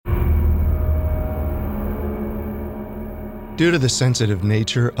Due to the sensitive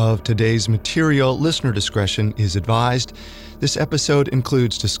nature of today's material, listener discretion is advised. This episode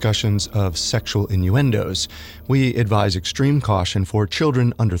includes discussions of sexual innuendos. We advise extreme caution for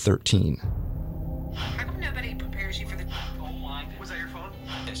children under 13. How come nobody prepares you for the... Oh my, was that your phone?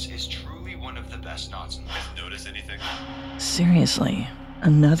 This is truly one of the best knots in the... Guys notice anything? Seriously,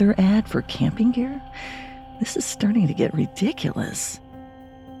 another ad for camping gear? This is starting to get ridiculous.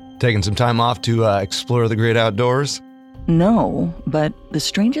 Taking some time off to explore the great outdoors? No, but the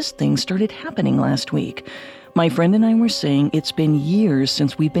strangest thing started happening last week. My friend and I were saying it's been years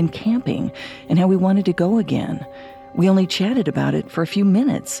since we've been camping and how we wanted to go again. We only chatted about it for a few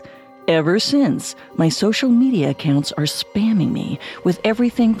minutes. Ever since, my social media accounts are spamming me with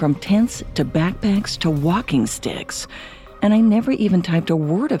everything from tents to backpacks to walking sticks. And I never even typed a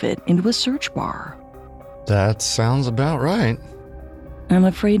word of it into a search bar. That sounds about right. I'm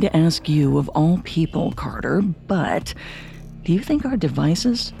afraid to ask you of all people, Carter, but do you think our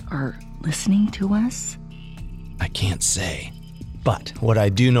devices are listening to us? I can't say. But what I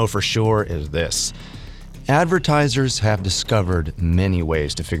do know for sure is this. Advertisers have discovered many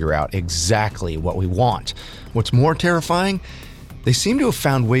ways to figure out exactly what we want. What's more terrifying, they seem to have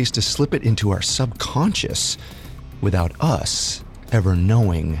found ways to slip it into our subconscious without us ever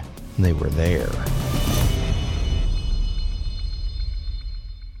knowing they were there.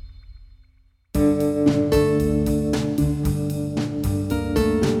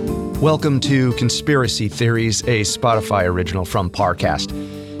 Welcome to Conspiracy Theories, a Spotify original from Parcast.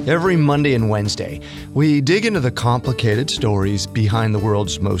 Every Monday and Wednesday, we dig into the complicated stories behind the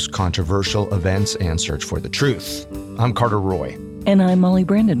world's most controversial events and search for the truth. I'm Carter Roy. And I'm Molly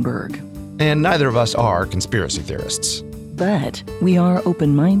Brandenburg. And neither of us are conspiracy theorists. But we are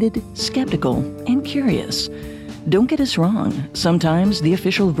open-minded, skeptical, and curious. Don't get us wrong. Sometimes the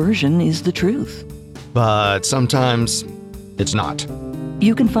official version is the truth. But sometimes it's not.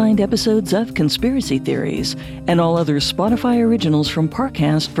 You can find episodes of Conspiracy Theories and all other Spotify originals from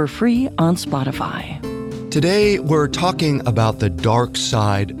Parcast for free on Spotify. Today, we're talking about the dark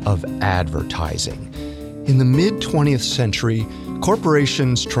side of advertising. In the mid-20th century,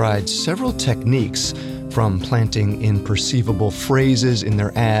 corporations tried several techniques, from planting imperceivable phrases in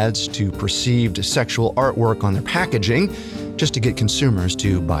their ads to perceived sexual artwork on their packaging, just to get consumers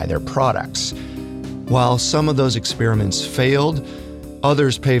to buy their products. While some of those experiments failed,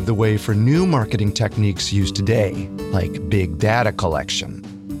 others paved the way for new marketing techniques used today, like big data collection.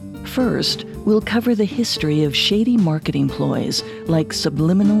 First, we'll cover the history of shady marketing ploys like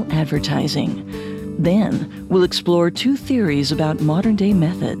subliminal advertising. Then, we'll explore two theories about modern-day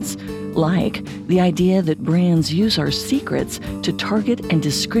methods, like the idea that brands use our secrets to target and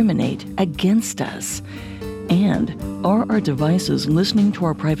discriminate against us. And are our devices listening to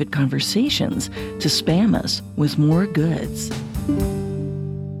our private conversations to spam us with more goods?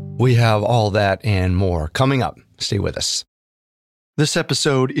 We have all that and more coming up. Stay with us. This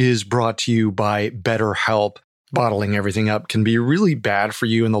episode is brought to you by BetterHelp. Bottling everything up can be really bad for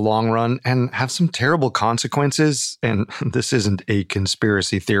you in the long run and have some terrible consequences. And this isn't a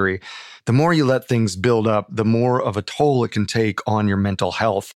conspiracy theory. The more you let things build up, the more of a toll it can take on your mental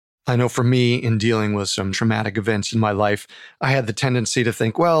health. I know for me, in dealing with some traumatic events in my life, I had the tendency to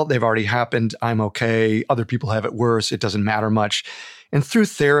think, well, they've already happened. I'm okay. Other people have it worse. It doesn't matter much. And through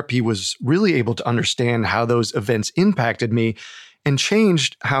therapy was really able to understand how those events impacted me and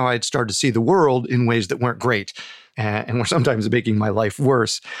changed how I'd started to see the world in ways that weren't great and were sometimes making my life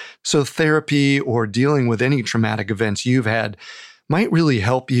worse. So therapy or dealing with any traumatic events you've had might really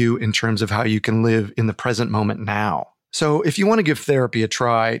help you in terms of how you can live in the present moment now. So if you want to give therapy a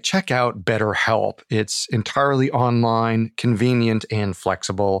try, check out BetterHelp. It's entirely online, convenient, and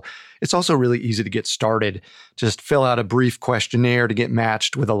flexible. It's also really easy to get started. Just fill out a brief questionnaire to get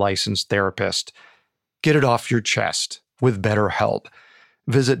matched with a licensed therapist. Get it off your chest with BetterHelp.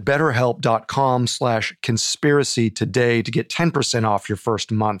 Visit betterhelp.com/conspiracy today to get 10% off your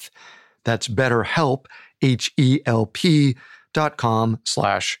first month. That's BetterHelp,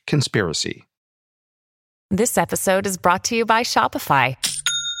 HELP.com/conspiracy. This episode is brought to you by Shopify.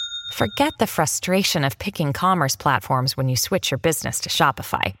 Forget the frustration of picking commerce platforms when you switch your business to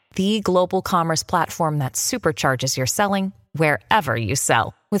Shopify, the global commerce platform that supercharges your selling wherever you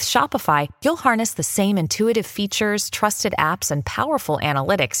sell. With Shopify, you'll harness the same intuitive features, trusted apps, and powerful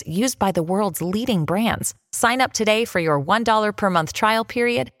analytics used by the world's leading brands. Sign up today for your $1 per month trial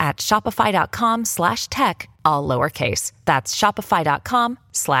period at shopify.com/tech, all lowercase. That's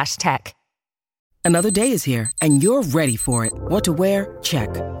shopify.com/tech. Another day is here, and you're ready for it. What to wear? Check.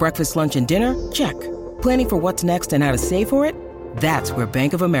 Breakfast, lunch, and dinner? Check. Planning for what's next and how to save for it? That's where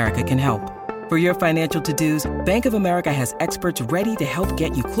Bank of America can help. For your financial to-dos, Bank of America has experts ready to help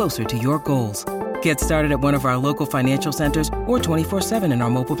get you closer to your goals. Get started at one of our local financial centers or 24/7 in our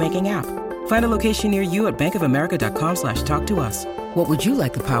mobile banking app. Find a location near you at bankofamerica.com/talktous. What would you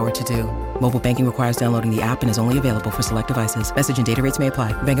like the power to do? Mobile banking requires downloading the app and is only available for select devices. Message and data rates may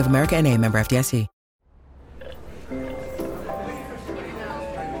apply. Bank of America N.A., member FDIC.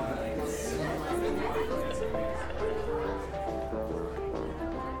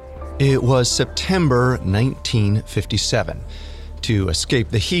 It was September 1957. To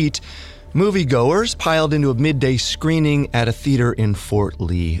escape the heat, moviegoers piled into a midday screening at a theater in Fort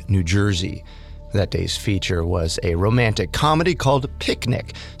Lee, New Jersey. That day's feature was a romantic comedy called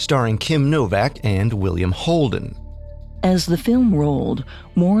Picnic, starring Kim Novak and William Holden. As the film rolled,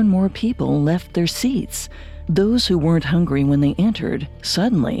 more and more people left their seats. Those who weren't hungry when they entered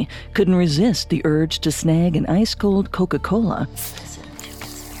suddenly couldn't resist the urge to snag an ice-cold Coca-Cola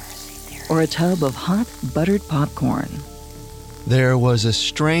or a tub of hot, buttered popcorn. There was a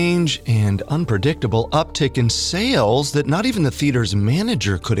strange and unpredictable uptick in sales that not even the theater's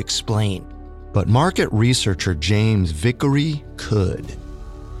manager could explain. But market researcher James Vickery could.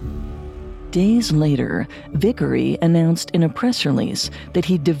 Days later, Vickery announced in a press release that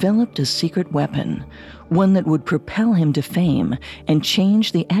he'd developed a secret weapon, one that would propel him to fame and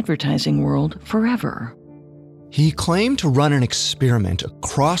change the advertising world forever. He claimed to run an experiment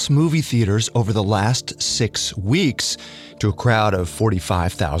across movie theaters over the last 6 weeks to a crowd of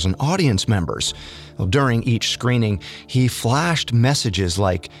 45,000 audience members. During each screening, he flashed messages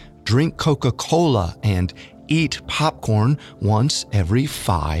like, "Drink Coca-Cola" and "Eat popcorn once every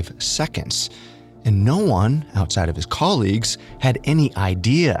 5 seconds." And no one, outside of his colleagues, had any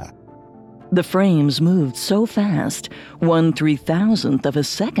idea. The frames moved so fast, 1/3000th of a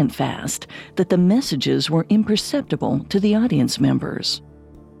second fast, that the messages were imperceptible to the audience members.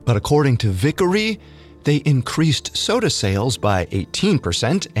 But according to Vickery, they increased soda sales by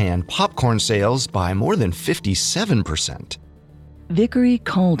 18% and popcorn sales by more than 57%. Vickery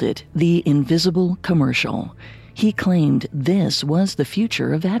called it the invisible commercial. He claimed this was the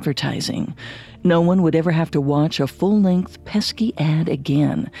future of advertising. No one would ever have to watch a full-length pesky ad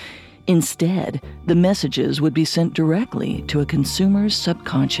again. Instead, the messages would be sent directly to a consumer's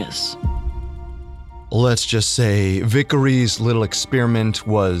subconscious. Let's just say Vickery's little experiment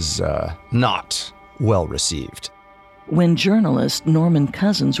was not well received. When journalist Norman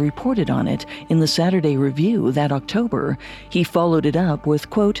Cousins reported on it in the Saturday Review that October, he followed it up with,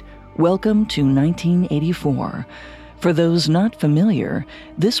 quote, "Welcome to 1984. For those not familiar,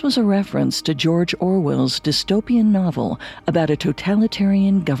 this was a reference to George Orwell's dystopian novel about a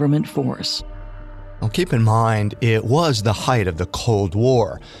totalitarian government force. Well, keep in mind, it was the height of the Cold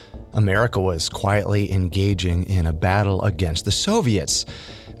War. America was quietly engaging in a battle against the Soviets.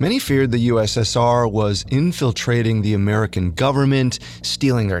 Many feared the USSR was infiltrating the American government,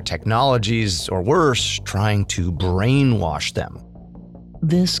 stealing their technologies, or worse, trying to brainwash them.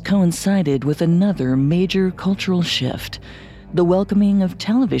 This coincided with another major cultural shift, the welcoming of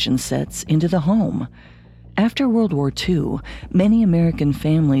television sets into the home. After World War II, many American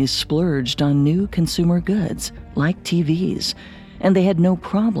families splurged on new consumer goods, like TVs, and they had no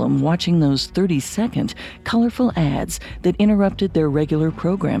problem watching those 30-second, colorful ads that interrupted their regular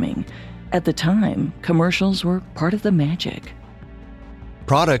programming. At the time, commercials were part of the magic.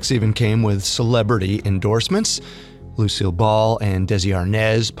 Products even came with celebrity endorsements. Lucille Ball and Desi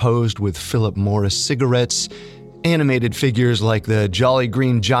Arnaz posed with Philip Morris cigarettes. Animated figures like the Jolly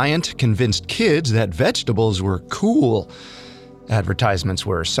Green Giant convinced kids that vegetables were cool. Advertisements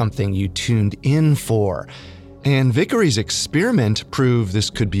were something you tuned in for. And Vickery's experiment proved this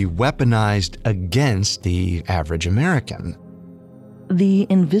could be weaponized against the average American. The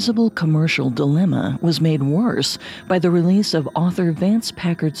invisible commercial dilemma was made worse by the release of author Vance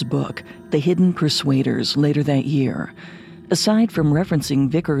Packard's book, The Hidden Persuaders, later that year. Aside from referencing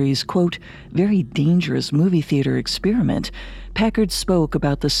Vickery's, quote, very dangerous movie theater experiment, Packard spoke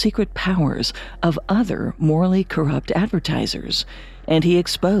about the secret powers of other morally corrupt advertisers, and he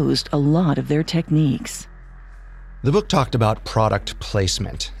exposed a lot of their techniques. The book talked about product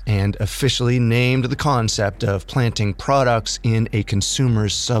placement and officially named the concept of planting products in a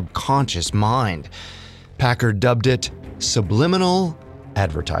consumer's subconscious mind. Packard dubbed it subliminal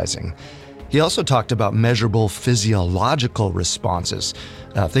advertising. He also talked about measurable physiological responses,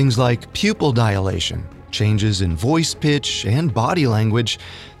 things like pupil dilation, changes in voice pitch and body language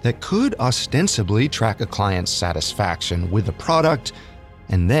that could ostensibly track a client's satisfaction with the product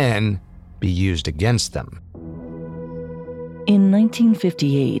and then be used against them. In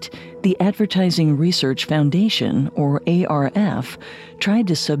 1958, the Advertising Research Foundation, or ARF, tried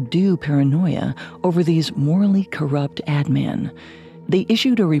to subdue paranoia over these morally corrupt ad men. They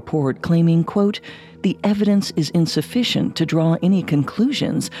issued a report claiming, quote, "The evidence is insufficient to draw any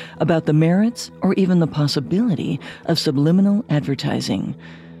conclusions about the merits or even the possibility of subliminal advertising."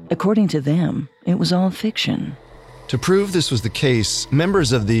 According to them, it was all fiction. To prove this was the case,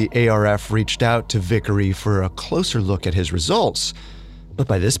 members of the ARF reached out to Vickery for a closer look at his results. But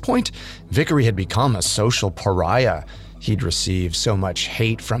by this point, Vickery had become a social pariah. He'd received so much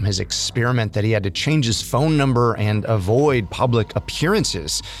hate from his experiment that he had to change his phone number and avoid public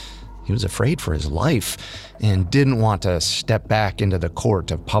appearances. He was afraid for his life and didn't want to step back into the court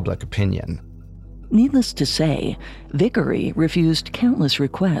of public opinion. Needless to say, Vickery refused countless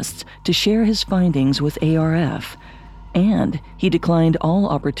requests to share his findings with ARF, and he declined all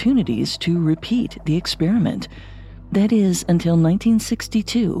opportunities to repeat the experiment. That is, until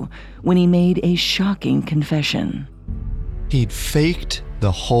 1962, when he made a shocking confession. He'd faked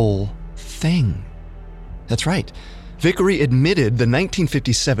the whole thing. That's right. Vickery admitted the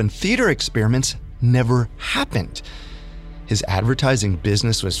 1957 theater experiments never happened. His advertising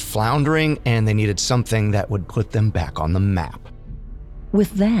business was floundering, and they needed something that would put them back on the map.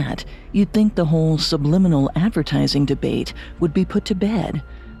 With that, you'd think the whole subliminal advertising debate would be put to bed.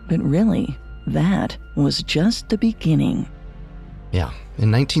 But really, that was just the beginning. Yeah. In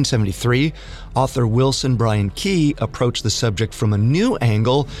 1973, author Wilson Bryan Key approached the subject from a new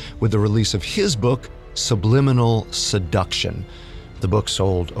angle with the release of his book, Subliminal Seduction. The book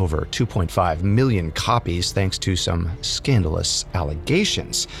sold over 2.5 million copies thanks to some scandalous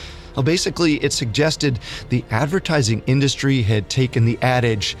allegations. Well, basically, it suggested the advertising industry had taken the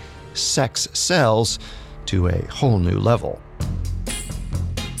adage, sex sells, to a whole new level.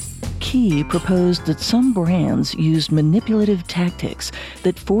 Key proposed that some brands used manipulative tactics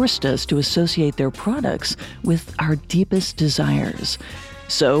that forced us to associate their products with our deepest desires.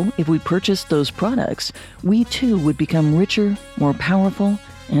 So, if we purchased those products, we too would become richer, more powerful,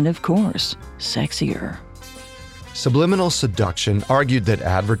 and of course, sexier. Subliminal Seduction argued that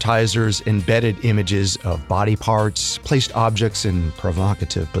advertisers embedded images of body parts, placed objects in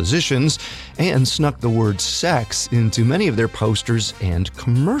provocative positions, and snuck the word sex into many of their posters and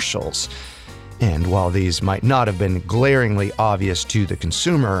commercials. And while these might not have been glaringly obvious to the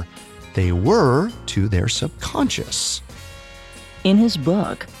consumer, they were to their subconscious. In his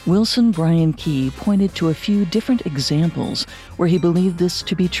book, Wilson Bryan Key pointed to a few different examples where he believed this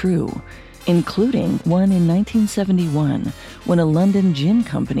to be true, including one in 1971 when a London gin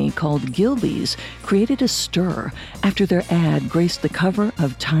company called Gilbey's created a stir after their ad graced the cover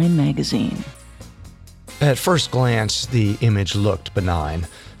of Time magazine. At first glance, the image looked benign.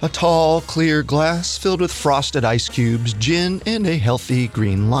 A tall, clear glass filled with frosted ice cubes, gin, and a healthy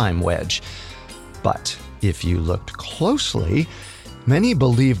green lime wedge. But if you looked closely, many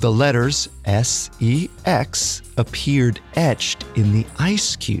believed the letters SEX appeared etched in the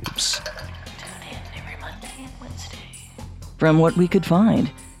ice cubes. From what we could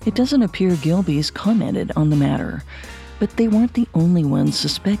find, it doesn't appear Gilbey's commented on the matter, but they weren't the only ones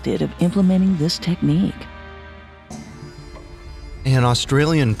suspected of implementing this technique. An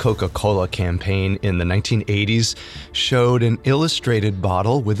Australian Coca-Cola campaign in the 1980s showed an illustrated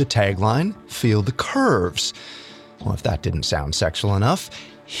bottle with the tagline, "Feel the curves." Well, if that didn't sound sexual enough,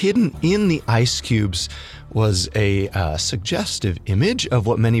 hidden in the ice cubes was a suggestive image of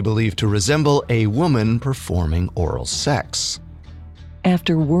what many believe to resemble a woman performing oral sex.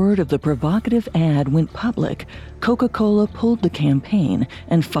 After word of the provocative ad went public, Coca-Cola pulled the campaign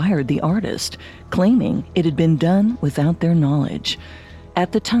and fired the artist, claiming it had been done without their knowledge.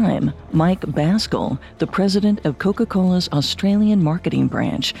 At the time, Mike Baskill, the president of Coca-Cola's Australian marketing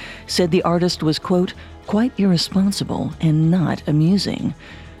branch, said the artist was, quote, "quite irresponsible and not amusing."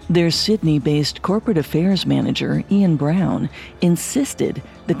 Their Sydney-based corporate affairs manager, Ian Brown, insisted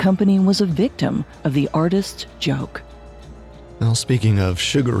the company was a victim of the artist's joke. Well, speaking of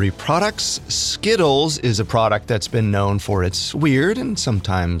sugary products, Skittles is a product that's been known for its weird and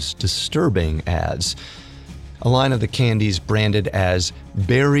sometimes disturbing ads. A line of the candies branded as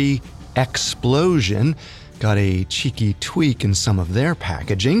Berry Explosion got a cheeky tweak in some of their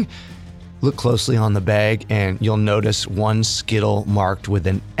packaging. Look closely on the bag and you'll notice one Skittle marked with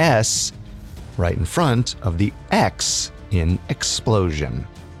an S right in front of the X in explosion.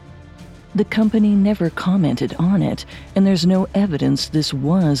 The company never commented on it, and there's no evidence this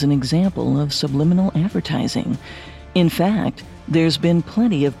was an example of subliminal advertising. In fact, there's been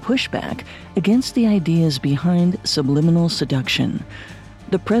plenty of pushback against the ideas behind subliminal seduction.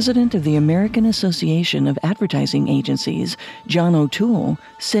 The president of the American Association of Advertising Agencies, John O'Toole,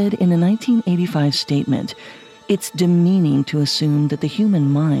 said in a 1985 statement, "It's demeaning to assume that the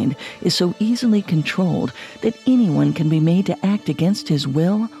human mind is so easily controlled that anyone can be made to act against his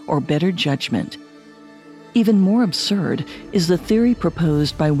will or better judgment." Even more absurd is the theory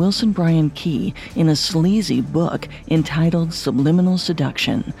proposed by Wilson Bryan Key in a sleazy book entitled Subliminal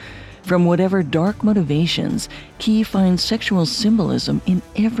Seduction. From whatever dark motivations, Key finds sexual symbolism in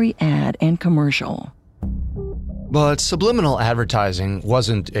every ad and commercial. But subliminal advertising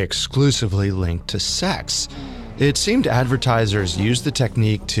wasn't exclusively linked to sex. It seemed advertisers used the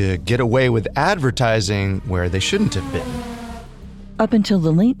technique to get away with advertising where they shouldn't have been. Up until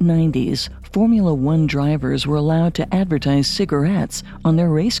the late 90s, Formula One drivers were allowed to advertise cigarettes on their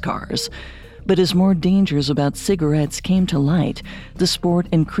race cars. But as more dangers about cigarettes came to light, the sport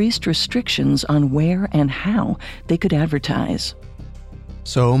increased restrictions on where and how they could advertise.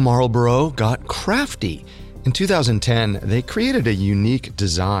 So Marlboro got crafty. In 2010, they created a unique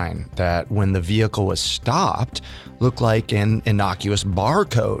design that, when the vehicle was stopped, looked like an innocuous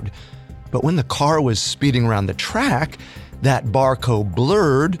barcode. But when the car was speeding around the track, that barcode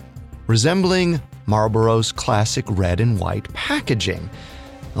blurred, resembling Marlboro's classic red and white packaging.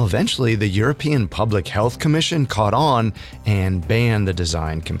 Eventually, the European Public Health Commission caught on and banned the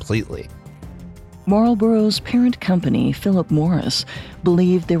design completely. Marlboro's parent company, Philip Morris,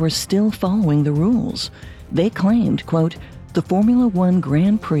 believed they were still following the rules. They claimed, quote, "The Formula One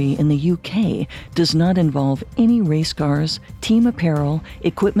Grand Prix in the UK does not involve any race cars, team apparel,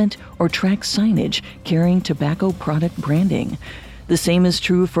 equipment, or track signage carrying tobacco product branding. The same is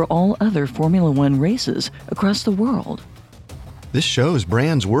true for all other Formula One races across the world." This shows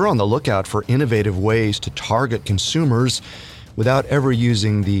brands were on the lookout for innovative ways to target consumers without ever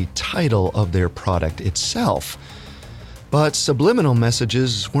using the title of their product itself. But subliminal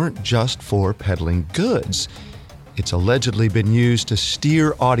messages weren't just for peddling goods. It's allegedly been used to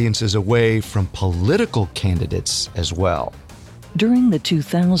steer audiences away from political candidates as well. During the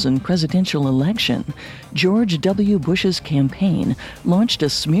 2000 presidential election, George W. Bush's campaign launched a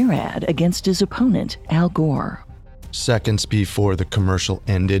smear ad against his opponent, Al Gore. Seconds before the commercial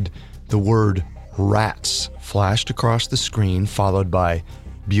ended, the word "rats" flashed across the screen, followed by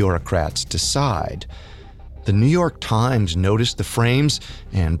 "bureaucrats decide." The New York Times noticed the frames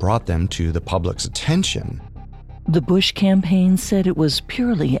and brought them to the public's attention. The Bush campaign said it was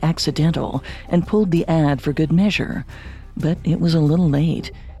purely accidental and pulled the ad for good measure. But it was a little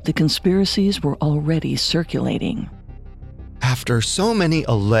late. The conspiracies were already circulating. After so many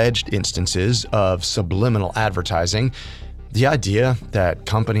alleged instances of subliminal advertising, the idea that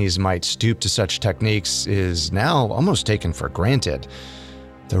companies might stoop to such techniques is now almost taken for granted.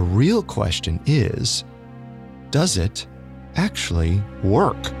 The real question is, does it actually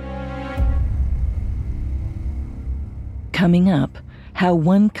work? Coming up, how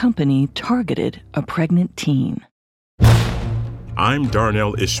one company targeted a pregnant teen. I'm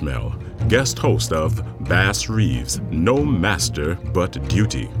Darnell Ishmael, guest host of Bass Reeves, No Master But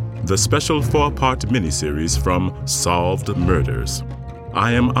Duty, the special 4-part miniseries from Solved Murders.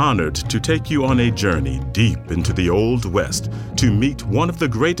 I am honored to take you on a journey deep into the Old West to meet one of the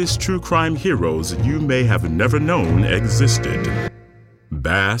greatest true crime heroes you may have never known existed,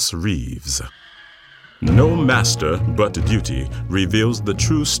 Bass Reeves. No Master But Duty reveals the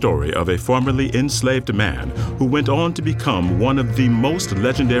true story of a formerly enslaved man who went on to become one of the most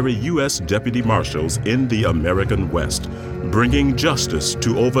legendary U.S. deputy marshals in the American West, bringing justice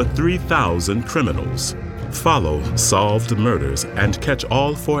to over 3,000 criminals. Follow Solved Murders and catch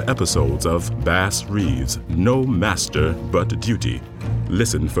all 4 episodes of Bass Reeves, No Master But Duty.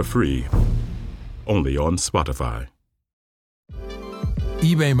 Listen for free, only on Spotify.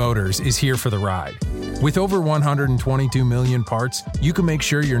 eBay Motors is here for the ride. With over 122 million parts, you can make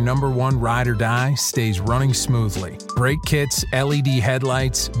sure your number one ride or die stays running smoothly. Brake kits, LED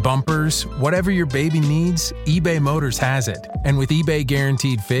headlights, bumpers, whatever your baby needs, eBay Motors has it. And with eBay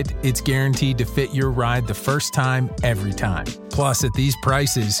Guaranteed Fit, it's guaranteed to fit your ride the first time, every time. Plus, at these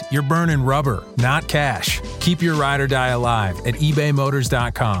prices, you're burning rubber, not cash. Keep your ride or die alive at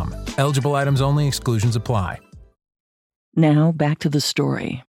ebaymotors.com. Eligible items only, exclusions apply. Now back to the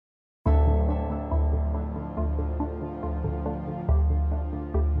story.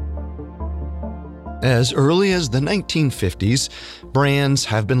 As early as the 1950s, brands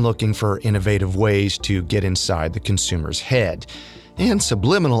have been looking for innovative ways to get inside the consumer's head, and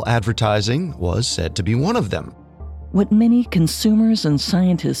subliminal advertising was said to be one of them. What many consumers and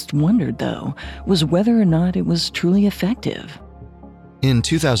scientists wondered, though, was whether or not it was truly effective. In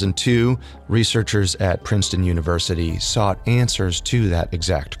 2002, researchers at Princeton University sought answers to that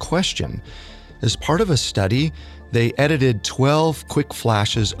exact question. As part of a study, they edited 12 quick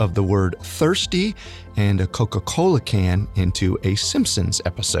flashes of the word thirsty and a Coca-Cola can into a Simpsons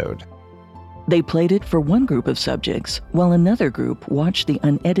episode. They played it for one group of subjects, while another group watched the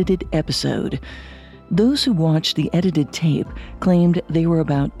unedited episode. Those who watched the edited tape claimed they were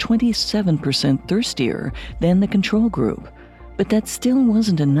about 27% thirstier than the control group. But that still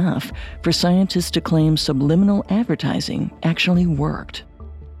wasn't enough for scientists to claim subliminal advertising actually worked.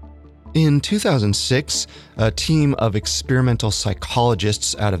 In 2006, a team of experimental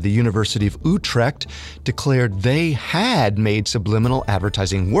psychologists out of the University of Utrecht declared they had made subliminal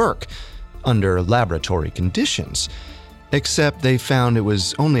advertising work under laboratory conditions, except they found it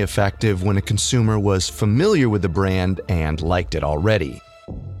was only effective when a consumer was familiar with the brand and liked it already.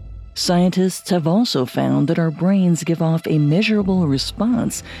 Scientists have also found that our brains give off a measurable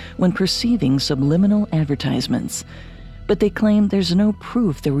response when perceiving subliminal advertisements. But they claim there's no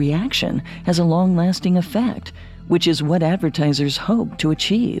proof the reaction has a long-lasting effect, which is what advertisers hope to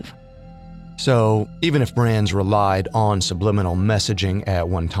achieve. So, even if brands relied on subliminal messaging at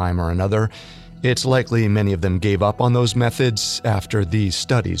one time or another, it's likely many of them gave up on those methods after these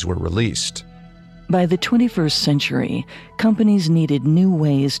studies were released. By the 21st century, companies needed new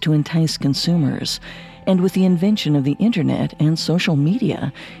ways to entice consumers, and with the invention of the internet and social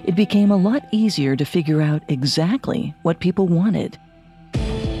media, it became a lot easier to figure out exactly what people wanted.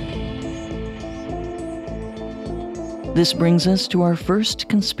 This brings us to our first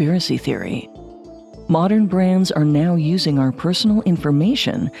conspiracy theory. Modern brands are now using our personal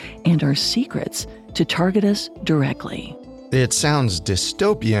information and our secrets to target us directly. It sounds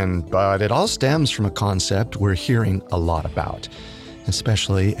dystopian, but it all stems from a concept we're hearing a lot about,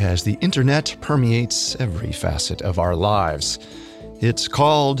 especially as the internet permeates every facet of our lives. It's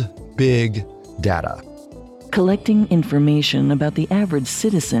called big data. Collecting information about the average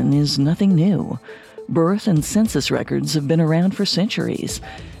citizen is nothing new. Birth and census records have been around for centuries.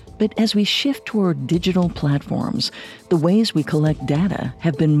 But as we shift toward digital platforms, the ways we collect data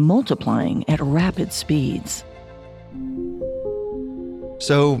have been multiplying at rapid speeds.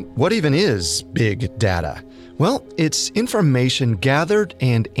 So, what even is big data? Well, it's information gathered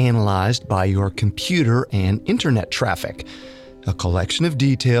and analyzed by your computer and internet traffic. A collection of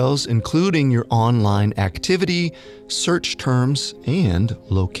details including your online activity, search terms, and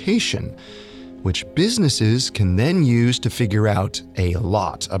location, which businesses can then use to figure out a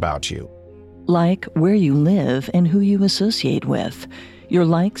lot about you. Like where you live and who you associate with, your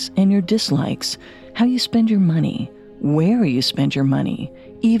likes and your dislikes, how you spend your money, where you spend your money,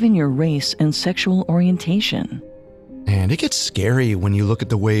 even your race and sexual orientation. And it gets scary when you look at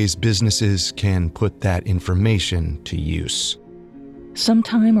the ways businesses can put that information to use.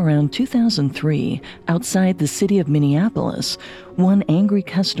 Sometime around 2003, outside the city of Minneapolis, one angry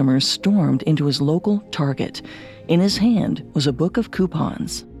customer stormed into his local Target. In his hand was a book of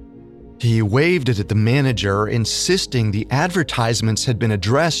coupons. He waved it at the manager, insisting the advertisements had been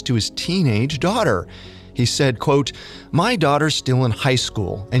addressed to his teenage daughter. He said, quote, "My daughter's still in high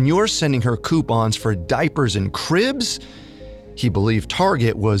school, and you're sending her coupons for diapers and cribs?" He believed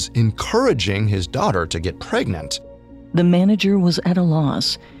Target was encouraging his daughter to get pregnant. The manager was at a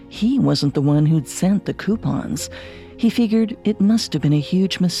loss. He wasn't the one who'd sent the coupons. He figured it must have been a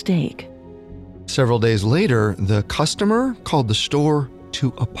huge mistake. Several days later, the customer called the store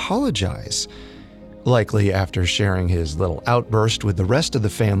to apologize. Likely after sharing his little outburst with the rest of the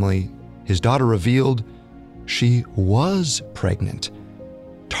family, his daughter revealed she was pregnant.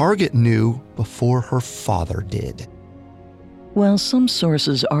 Target knew before her father did. While some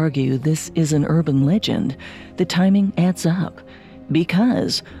sources argue this is an urban legend, the timing adds up.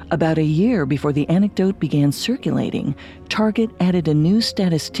 Because about a year before the anecdote began circulating, Target added a new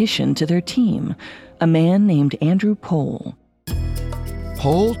statistician to their team, a man named Andrew Pohl.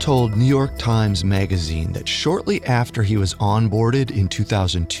 Pohl told New York Times Magazine that shortly after he was onboarded in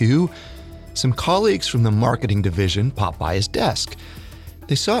 2002, some colleagues from the marketing division popped by his desk.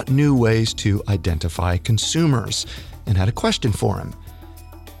 They sought new ways to identify consumers and had a question for him.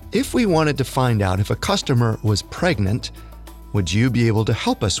 If we wanted to find out if a customer was pregnant, would you be able to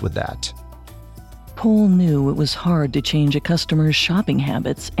help us with that? Pohl knew it was hard to change a customer's shopping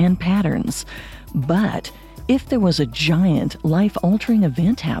habits and patterns, but if there was a giant, life-altering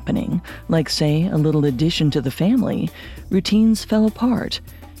event happening, like, say, a little addition to the family, routines fell apart.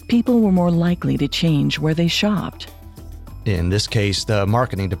 People were more likely to change where they shopped. In this case, the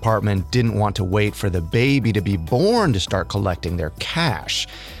marketing department didn't want to wait for the baby to be born to start collecting their cash.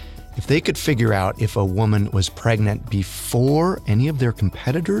 If they could figure out if a woman was pregnant before any of their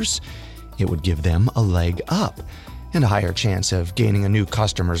competitors, it would give them a leg up and a higher chance of gaining a new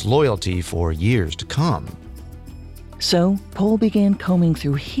customer's loyalty for years to come. So, Pohl began combing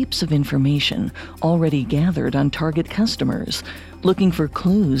through heaps of information already gathered on target customers, looking for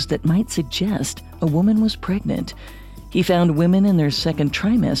clues that might suggest a woman was pregnant. He found women in their second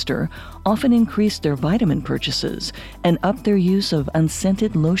trimester often increased their vitamin purchases and upped their use of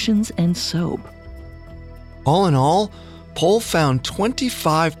unscented lotions and soap. All in all, Pohl found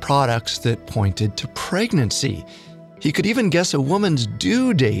 25 products that pointed to pregnancy. He could even guess a woman's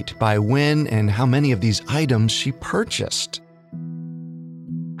due date by when and how many of these items she purchased.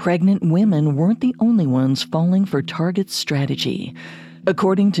 Pregnant women weren't the only ones falling for Target's strategy.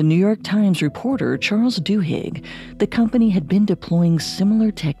 According to New York Times reporter Charles Duhigg, the company had been deploying similar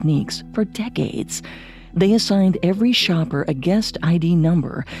techniques for decades. They assigned every shopper a guest ID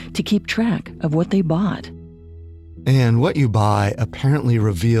number to keep track of what they bought. And what you buy apparently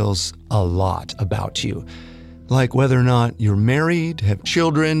reveals a lot about you, like whether or not you're married, have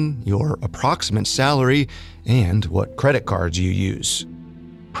children, your approximate salary, and what credit cards you use.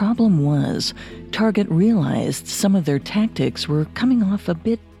 Problem was, Target realized some of their tactics were coming off a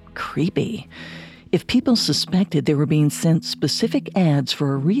bit creepy. If people suspected they were being sent specific ads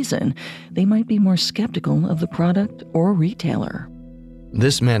for a reason, they might be more skeptical of the product or retailer.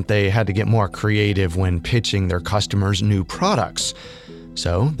 This meant they had to get more creative when pitching their customers new products.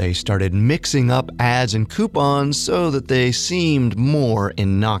 So they started mixing up ads and coupons so that they seemed more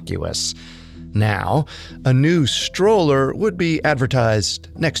innocuous. Now, a new stroller would be advertised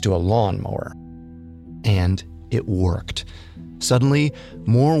next to a lawnmower. And it worked. Suddenly,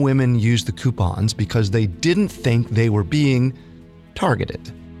 more women used the coupons because they didn't think they were being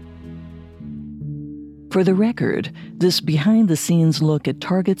targeted. For the record, this behind-the-scenes look at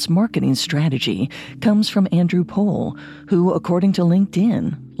Target's marketing strategy comes from Andrew Pohl, who, according to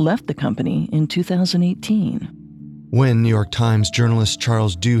LinkedIn, left the company in 2018. When New York Times journalist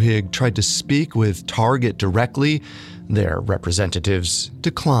Charles Duhigg tried to speak with Target directly, their representatives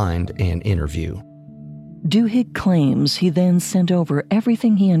declined an interview. Duhigg claims he then sent over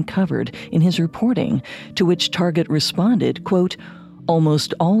everything he uncovered in his reporting, to which Target responded, quote,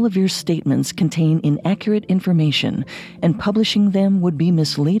 "Almost all of your statements contain inaccurate information, and publishing them would be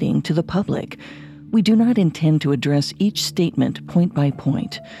misleading to the public. We do not intend to address each statement point by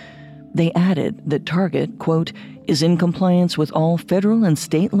point." They added that Target, quote, "is in compliance with all federal and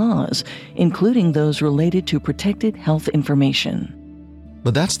state laws, including those related to protected health information."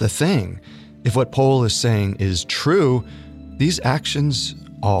 But that's the thing. If what Pohl is saying is true, these actions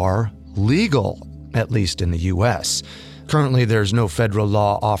are legal, at least in the U.S. Currently, there's no federal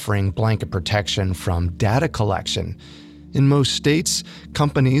law offering blanket protection from data collection. In most states,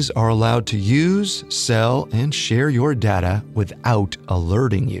 companies are allowed to use, sell, and share your data without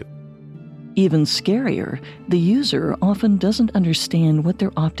alerting you. Even scarier, the user often doesn't understand what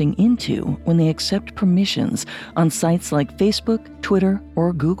they're opting into when they accept permissions on sites like Facebook, Twitter,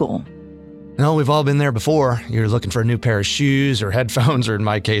 or Google. No, we've all been there before. You're looking for a new pair of shoes or headphones, or in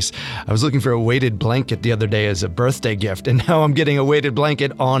my case, I was looking for a weighted blanket the other day as a birthday gift, and now I'm getting a weighted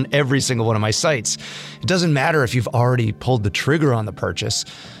blanket on every single one of my sites. It doesn't matter if you've already pulled the trigger on the purchase.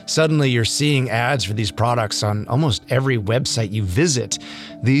 Suddenly you're seeing ads for these products on almost every website you visit.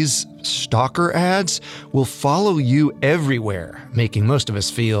 These stalker ads will follow you everywhere, making most of us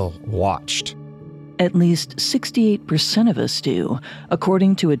feel watched. At least 68% of us do,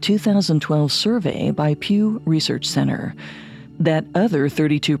 according to a 2012 survey by Pew Research Center. That other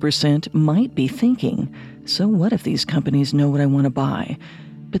 32% might be thinking, so what if these companies know what I want to buy?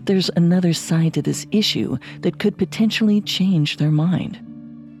 But there's another side to this issue that could potentially change their mind.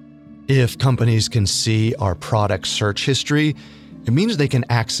 If companies can see our product search history, it means they can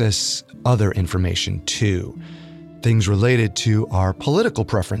access other information too. Things related to our political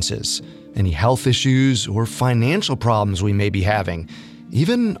preferences, any health issues or financial problems we may be having,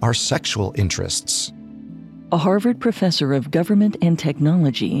 even our sexual interests. A Harvard professor of government and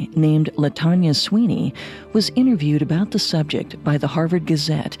technology named LaTanya Sweeney was interviewed about the subject by the Harvard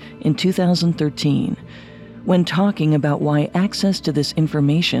Gazette in 2013. When talking about why access to this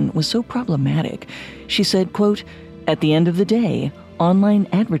information was so problematic, she said, quote, "At the end of the day, online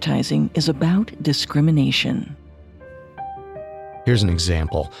advertising is about discrimination." Here's an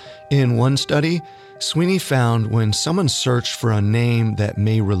example. In one study, Sweeney found when someone searched for a name that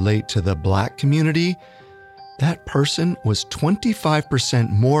may relate to the Black community, that person was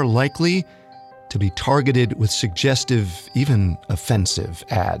 25% more likely to be targeted with suggestive, even offensive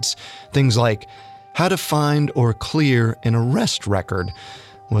ads. Things like how to find or clear an arrest record,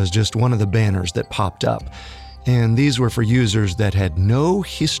 was just one of the banners that popped up, and these were for users that had no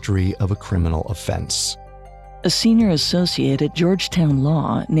history of a criminal offense. A senior associate at Georgetown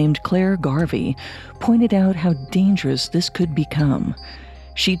Law named Claire Garvey pointed out how dangerous this could become.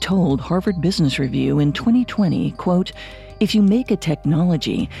 She told Harvard Business Review in 2020, quote, "If you make a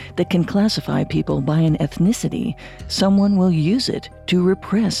technology that can classify people by an ethnicity, someone will use it to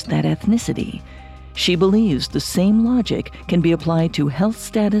repress that ethnicity." She believes the same logic can be applied to health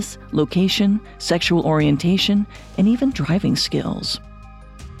status, location, sexual orientation, and even driving skills.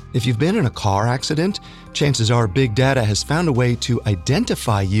 If you've been in a car accident, chances are big data has found a way to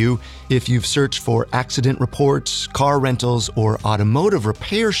identify you if you've searched for accident reports, car rentals, or automotive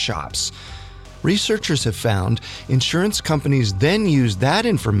repair shops. Researchers have found insurance companies then use that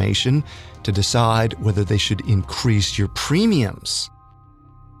information to decide whether they should increase your premiums.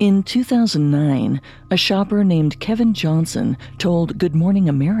 In 2009, a shopper named Kevin Johnson told Good Morning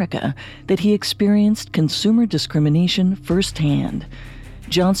America that he experienced consumer discrimination firsthand.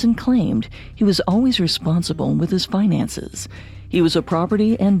 Johnson claimed he was always responsible with his finances. He was a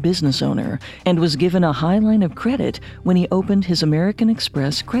property and business owner and was given a high line of credit when he opened his American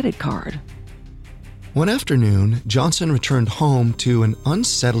Express credit card. One afternoon, Johnson returned home to an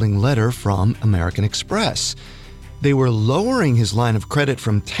unsettling letter from American Express. They were lowering his line of credit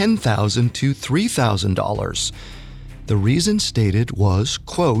from $10,000 to $3,000. The reason stated was,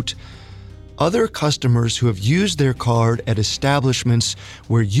 quote, "Other customers who have used their card at establishments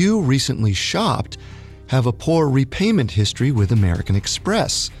where you recently shopped have a poor repayment history with American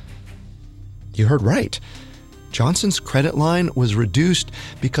Express." You heard right. Johnson's credit line was reduced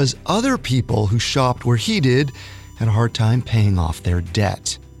because other people who shopped where he did had a hard time paying off their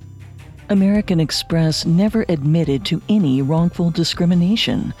debt. American Express never admitted to any wrongful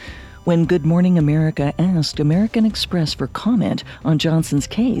discrimination. When Good Morning America asked American Express for comment on Johnson's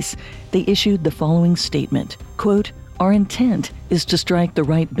case, they issued the following statement, quote, "Our intent is to strike the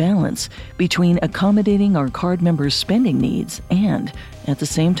right balance between accommodating our card members' spending needs and, at the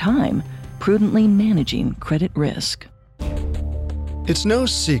same time, prudently managing credit risk." It's no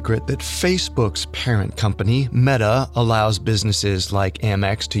secret that Facebook's parent company, Meta, allows businesses like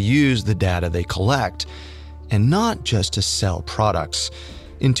Amex to use the data they collect, and not just to sell products.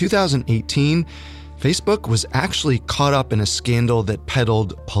 In 2018, Facebook was actually caught up in a scandal that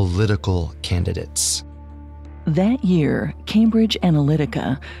peddled political candidates. That year, Cambridge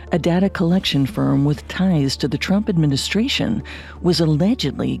Analytica, a data collection firm with ties to the Trump administration, was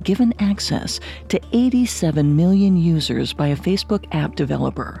allegedly given access to 87 million users by a Facebook app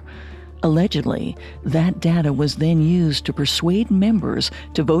developer. Allegedly, that data was then used to persuade members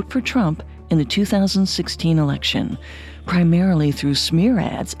to vote for Trump in the 2016 election, primarily through smear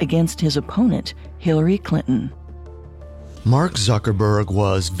ads against his opponent, Hillary Clinton. Mark Zuckerberg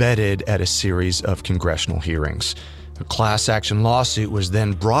was vetted at a series of congressional hearings. A class action lawsuit was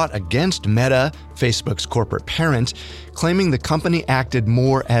then brought against Meta, Facebook's corporate parent, claiming the company acted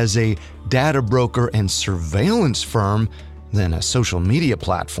more as a data broker and surveillance firm than a social media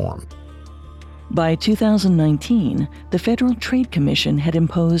platform. By 2019, the Federal Trade Commission had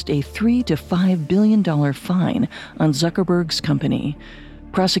imposed a $3 to $5 billion fine on Zuckerberg's company.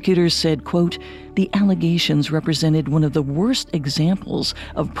 Prosecutors said, quote, "The allegations represented one of the worst examples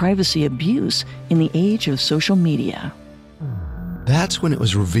of privacy abuse in the age of social media." That's when it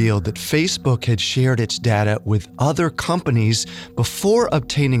was revealed that Facebook had shared its data with other companies before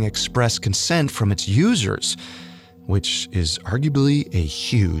obtaining express consent from its users, which is arguably a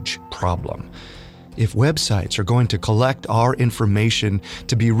huge problem. If websites are going to collect our information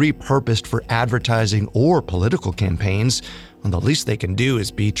to be repurposed for advertising or political campaigns, well, the least they can do is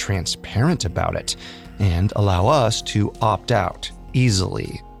be transparent about it and allow us to opt out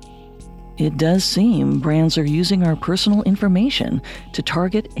easily. It does seem brands are using our personal information to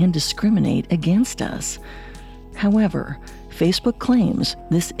target and discriminate against us. However, Facebook claims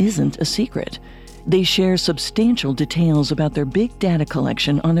this isn't a secret. They share substantial details about their big data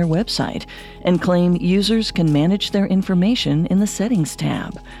collection on their website and claim users can manage their information in the Settings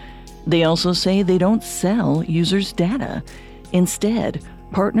tab. They also say they don't sell users' data. Instead,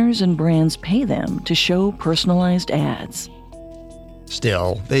 partners and brands pay them to show personalized ads.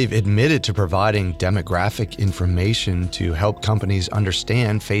 Still, they've admitted to providing demographic information to help companies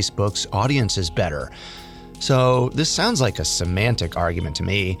understand Facebook's audiences better. So this sounds like a semantic argument to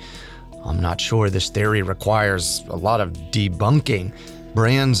me. I'm not sure this theory requires a lot of debunking.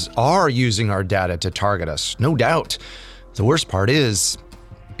 Brands are using our data to target us, no doubt. The worst part is,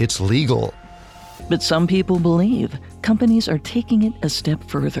 it's legal. But some people believe companies are taking it a step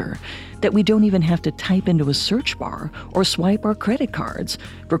further, that we don't even have to type into a search bar or swipe our credit cards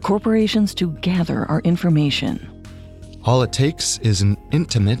for corporations to gather our information. All it takes is an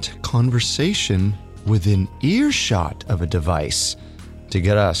intimate conversation within earshot of a device to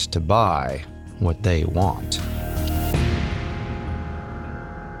get us to buy what they want.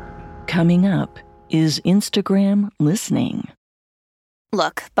 Coming up is Instagram listening.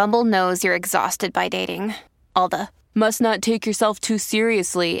 Look, Bumble knows you're exhausted by dating. All the, must not take yourself too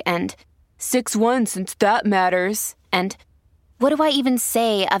seriously, and 6'1" since that matters, and what do I even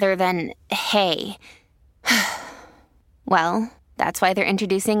say other than, hey? Well, that's why they're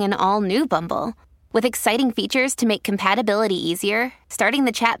introducing an all-new Bumble, with exciting features to make compatibility easier, starting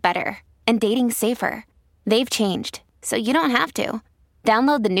the chat better, and dating safer. They've changed, so you don't have to.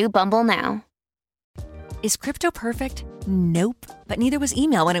 Download the new Bumble now. Is crypto perfect? Nope. But neither was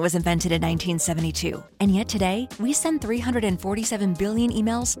email when it was invented in 1972. And yet today, we send 347 billion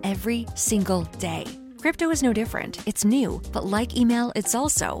emails every single day. Crypto is no different. It's new. But like email, it's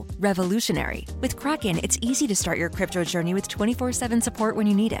also revolutionary. With Kraken, it's easy to start your crypto journey with 24/7 support when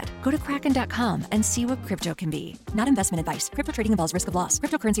you need it. Go to Kraken.com and see what crypto can be. Not investment advice. Crypto trading involves risk of loss.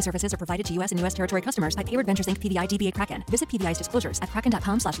 Cryptocurrency services are provided to U.S. and U.S. territory customers by Payward Ventures Inc. PVI DBA Kraken. Visit PVI's disclosures at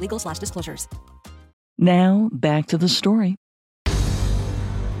kraken.com/legal/disclosures. Now, back to the story.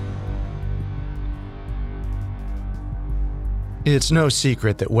 It's no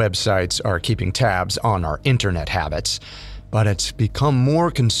secret that websites are keeping tabs on our internet habits, but it's become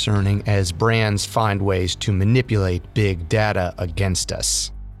more concerning as brands find ways to manipulate big data against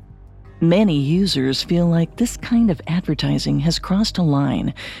us. Many users feel like this kind of advertising has crossed a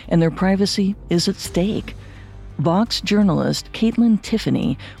line and their privacy is at stake. Vox journalist Caitlin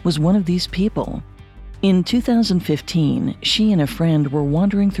Tiffany was one of these people. In 2015, she and a friend were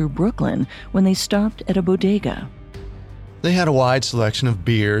wandering through Brooklyn when they stopped at a bodega. They had a wide selection of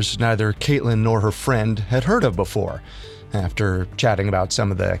beers neither Caitlin nor her friend had heard of before. After chatting about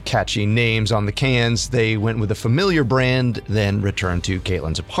some of the catchy names on the cans, they went with a familiar brand, then returned to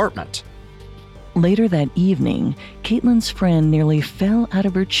Caitlin's apartment. Later that evening, Caitlin's friend nearly fell out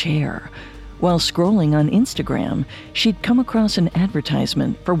of her chair. While scrolling on Instagram, she'd come across an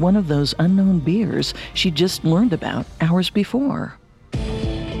advertisement for one of those unknown beers she'd just learned about hours before.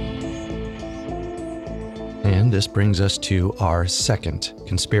 And this brings us to our second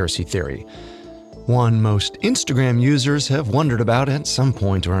conspiracy theory. One most Instagram users have wondered about at some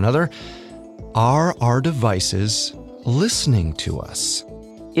point or another. Are our devices listening to us?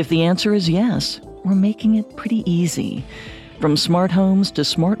 If the answer is yes, we're making it pretty easy. From smart homes to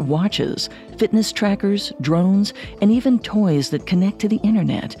smart watches, fitness trackers, drones, and even toys that connect to the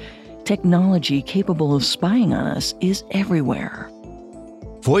internet, technology capable of spying on us is everywhere.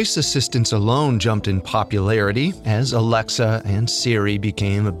 Voice assistants alone jumped in popularity as Alexa and Siri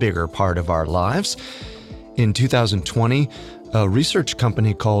became a bigger part of our lives. In 2020, a research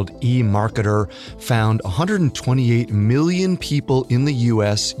company called eMarketer found 128 million people in the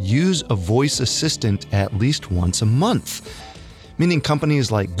U.S. use a voice assistant at least once a month, meaning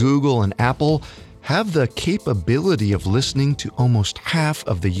companies like Google and Apple have the capability of listening to almost half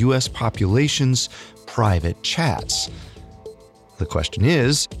of the U.S. population's private chats. The question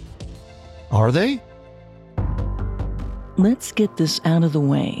is, are they? Let's get this out of the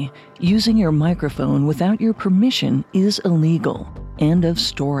way. Using your microphone without your permission is illegal. End of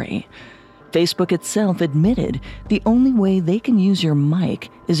story. Facebook itself admitted the only way they can use your mic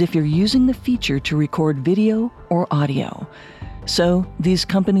is if you're using the feature to record video or audio. So, these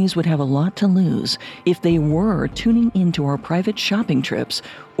companies would have a lot to lose if they were tuning into our private shopping trips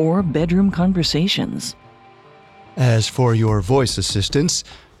or bedroom conversations. As for your voice assistants,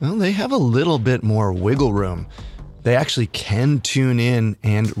 well, they have a little bit more wiggle room. They actually can tune in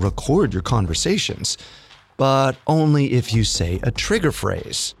and record your conversations, but only if you say a trigger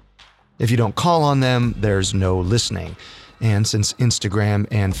phrase. If you don't call on them, there's no listening. And since Instagram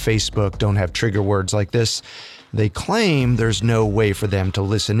and Facebook don't have trigger words like this, they claim there's no way for them to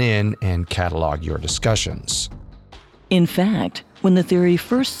listen in and catalog your discussions. In fact, when the theory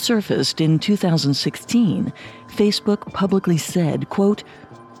first surfaced in 2016, Facebook publicly said, quote,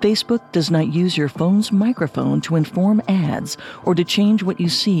 Facebook does not use your phone's microphone to inform ads or to change what you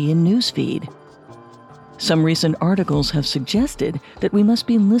see in newsfeed. Some recent articles have suggested that we must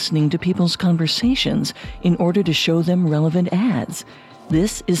be listening to people's conversations in order to show them relevant ads.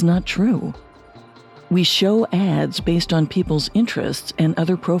 This is not true. We show ads based on people's interests and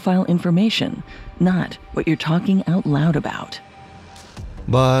other profile information, not what you're talking out loud about.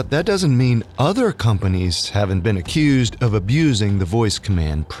 But that doesn't mean other companies haven't been accused of abusing the voice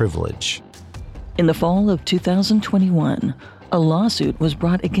command privilege. In the fall of 2021, a lawsuit was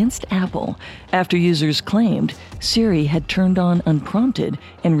brought against Apple after users claimed Siri had turned on unprompted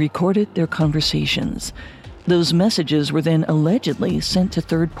and recorded their conversations. Those messages were then allegedly sent to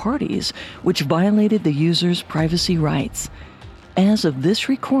third parties, which violated the user's privacy rights. As of this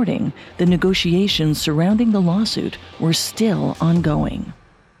recording, the negotiations surrounding the lawsuit were still ongoing.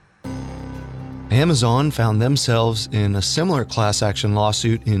 Amazon found themselves in a similar class action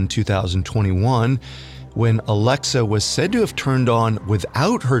lawsuit in 2021 when Alexa was said to have turned on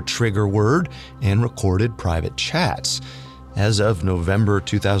without her trigger word and recorded private chats. As of November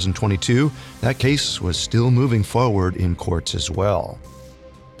 2022, that case was still moving forward in courts as well.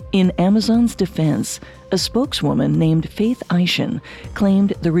 In Amazon's defense, a spokeswoman named Faith Eishen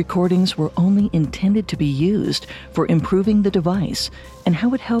claimed the recordings were only intended to be used for improving the device and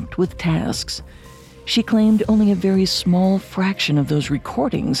how it helped with tasks. She claimed only a very small fraction of those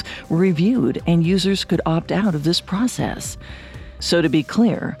recordings were reviewed and users could opt out of this process. So to be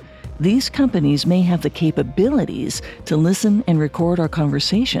clear, these companies may have the capabilities to listen and record our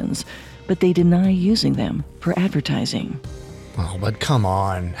conversations, but they deny using them for advertising. Oh, but come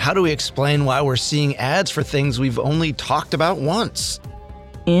on. How do we explain why we're seeing ads for things we've only talked about once?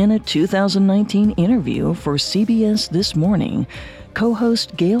 In a 2019 interview for CBS This Morning,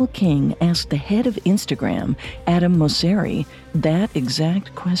 co-host Gayle King asked the head of Instagram, Adam Mosseri, that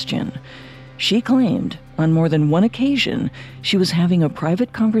exact question. She claimed, on more than one occasion, she was having a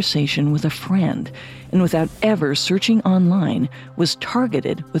private conversation with a friend, and without ever searching online, was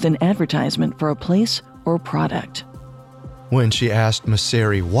targeted with an advertisement for a place or product. When she asked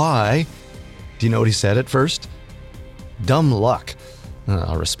Mosseri why, do you know what he said at first? Dumb luck.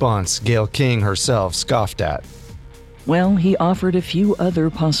 A response Gayle King herself scoffed at. Well, he offered a few other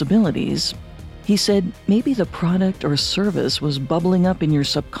possibilities. He said maybe the product or service was bubbling up in your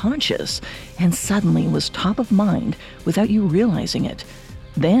subconscious and suddenly was top of mind without you realizing it.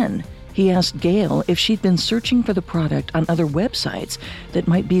 Then he asked Gayle if she'd been searching for the product on other websites that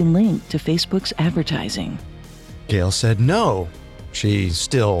might be linked to Facebook's advertising. Gayle said no. She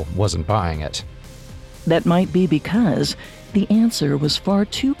still wasn't buying it. That might be because the answer was far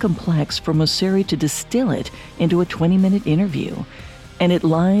too complex for Mosseri to distill it into a 20-minute interview, and it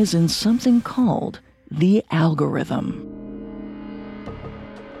lies in something called the algorithm.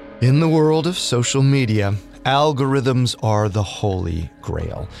 In the world of social media, algorithms are the holy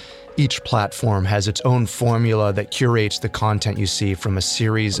grail. Each platform has its own formula that curates the content you see from a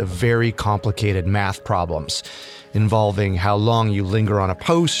series of very complicated math problems, involving how long you linger on a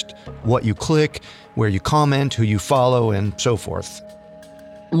post, what you click, where you comment, who you follow, and so forth.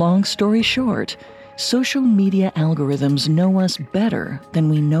 Long story short, social media algorithms know us better than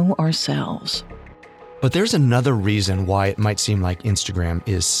we know ourselves. But there's another reason why it might seem like Instagram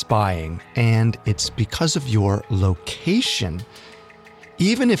is spying, and it's because of your location.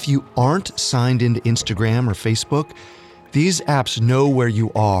 Even if you aren't signed into Instagram or Facebook, these apps know where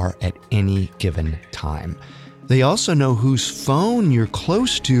you are at any given time. They also know whose phone you're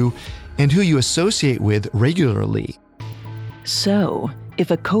close to and who you associate with regularly. So, if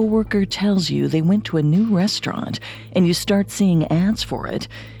a coworker tells you they went to a new restaurant and you start seeing ads for it,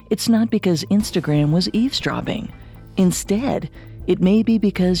 it's not because Instagram was eavesdropping. Instead, it may be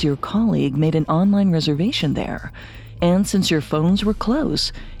because your colleague made an online reservation there. And since your phones were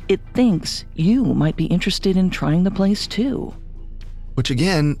close, it thinks you might be interested in trying the place too. Which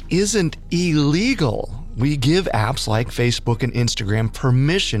again, isn't illegal. We give apps like Facebook and Instagram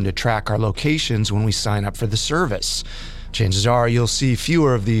permission to track our locations when we sign up for the service. Chances are you'll see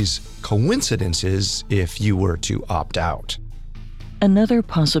fewer of these coincidences if you were to opt out. Another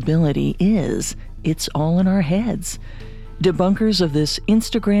possibility is it's all in our heads. Debunkers of this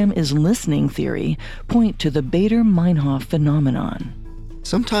Instagram is listening theory point to the Baader-Meinhof phenomenon.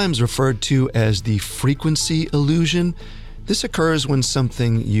 Sometimes referred to as the frequency illusion, this occurs when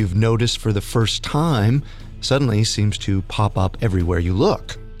something you've noticed for the first time suddenly seems to pop up everywhere you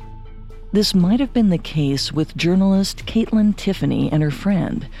look. This might have been the case with journalist Caitlin Tiffany and her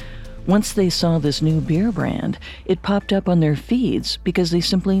friend. Once they saw this new beer brand, it popped up on their feeds because they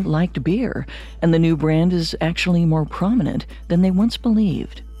simply liked beer, and the new brand is actually more prominent than they once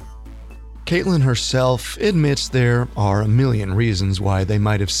believed. Caitlin herself admits there are a million reasons why they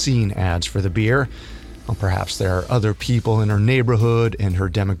might have seen ads for the beer. Well, perhaps there are other people in her neighborhood and her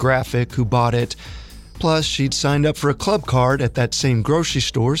demographic who bought it. Plus, she'd signed up for a club card at that same grocery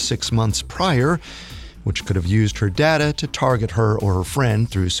store 6 months prior, which could have used her data to target her or her friend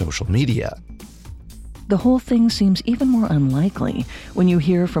through social media. The whole thing seems even more unlikely when you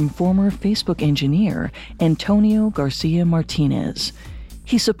hear from former Facebook engineer Antonio Garcia Martinez.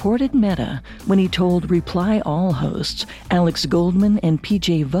 He supported Meta when he told Reply All hosts Alex Goldman and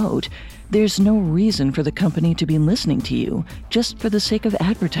PJ Vogt there's no reason for the company to be listening to you just for the sake of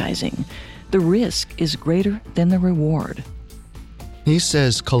advertising. The risk is greater than the reward. He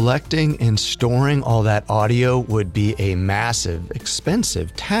says collecting and storing all that audio would be a massive,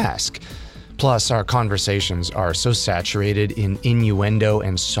 expensive task. Plus, our conversations are so saturated in innuendo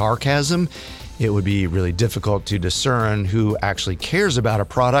and sarcasm, it would be really difficult to discern who actually cares about a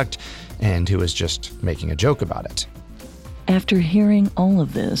product and who is just making a joke about it. After hearing all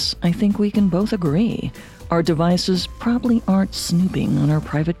of this, I think we can both agree our devices probably aren't snooping on our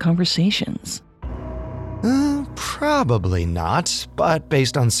private conversations. Probably not, but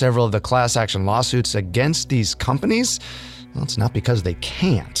based on several of the class action lawsuits against these companies, well, it's not because they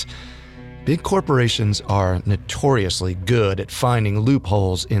can't. Big corporations are notoriously good at finding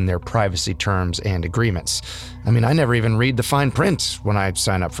loopholes in their privacy terms and agreements. I mean, I never even read the fine print when I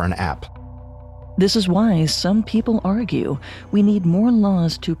sign up for an app. This is why some people argue we need more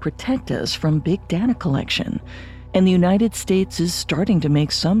laws to protect us from big data collection, and the United States is starting to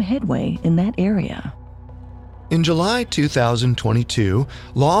make some headway in that area. In July 2022,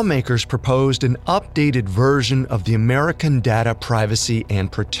 lawmakers proposed an updated version of the American Data Privacy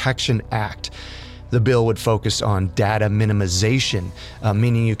and Protection Act. The bill would focus on data minimization,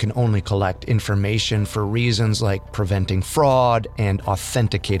 meaning you can only collect information for reasons like preventing fraud and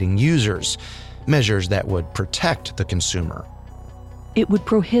authenticating users, measures that would protect the consumer. It would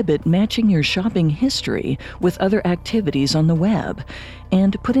prohibit matching your shopping history with other activities on the web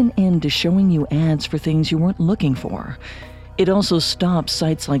and put an end to showing you ads for things you weren't looking for. It also stops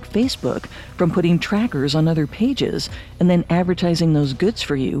sites like Facebook from putting trackers on other pages and then advertising those goods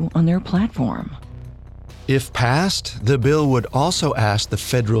for you on their platform. If passed, the bill would also ask the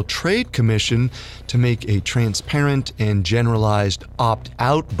Federal Trade Commission to make a transparent and generalized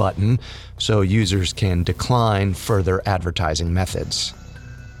opt-out button so users can decline further advertising methods.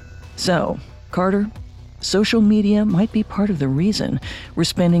 So, Carter, social media might be part of the reason we're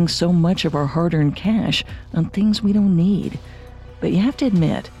spending so much of our hard-earned cash on things we don't need. But you have to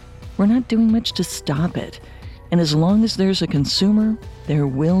admit, we're not doing much to stop it. And as long as there's a consumer, there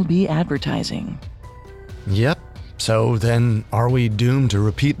will be advertising. Yep. So then, are we doomed to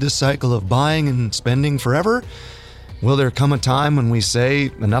repeat this cycle of buying and spending forever? Will there come a time when we say,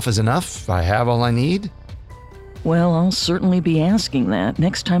 enough is enough, I have all I need? Well, I'll certainly be asking that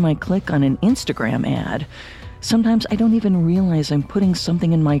next time I click on an Instagram ad. Sometimes I don't even realize I'm putting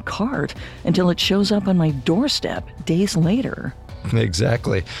something in my cart until it shows up on my doorstep days later.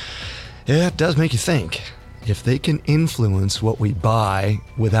 Exactly. Yeah, it does make you think. If they can influence what we buy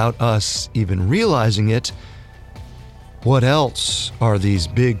without us even realizing it, what else are these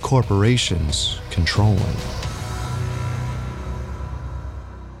big corporations controlling?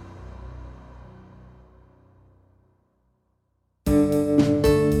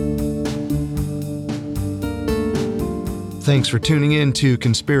 Thanks for tuning in to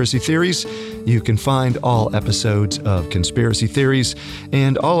Conspiracy Theories. You can find all episodes of Conspiracy Theories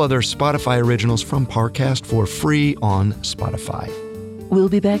and all other Spotify originals from Parcast for free on Spotify. We'll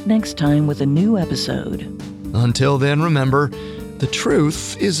be back next time with a new episode. Until then, remember, the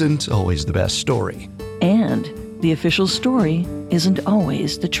truth isn't always the best story. And the official story isn't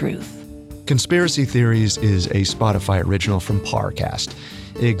always the truth. Conspiracy Theories is a Spotify original from Parcast,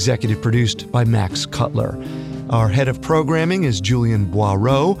 executive produced by Max Cutler. Our head of programming is Julian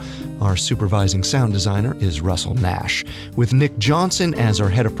Boireau. Our supervising sound designer is Russell Nash, with Nick Johnson as our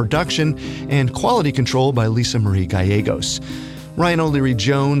head of production and quality control by Lisa Marie Gallegos. Ryan O'Leary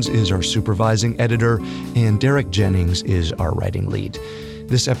Jones is our supervising editor, and Derek Jennings is our writing lead.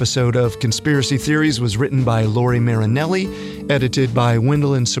 This episode of Conspiracy Theories was written by Lori Marinelli, edited by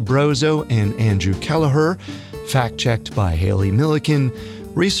Wendelin Sabroso and Andrew Kelleher, fact-checked by Haley Milliken,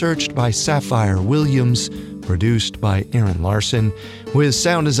 researched by Sapphire Williams, produced by Aaron Larson, with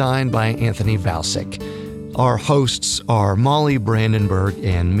sound design by Anthony Valsic. Our hosts are Molly Brandenburg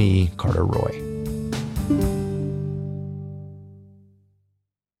and me, Carter Roy.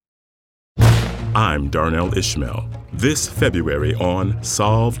 I'm Darnell Ishmael. This February on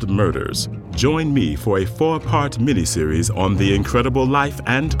Solved Murders, join me for a 4-part miniseries on the incredible life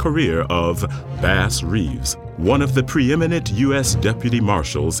and career of Bass Reeves, one of the preeminent U.S. deputy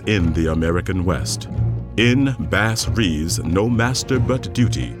marshals in the American West. In Bass Reeves' No Master But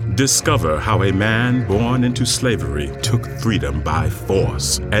Duty, discover how a man born into slavery took freedom by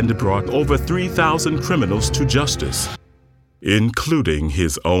force and brought over 3,000 criminals to justice, including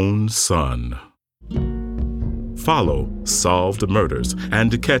his own son. Follow Solved Murders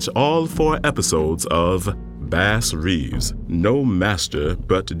and catch all 4 episodes of Bass Reeves, No Master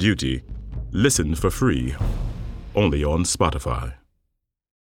But Duty. Listen for free, only on Spotify.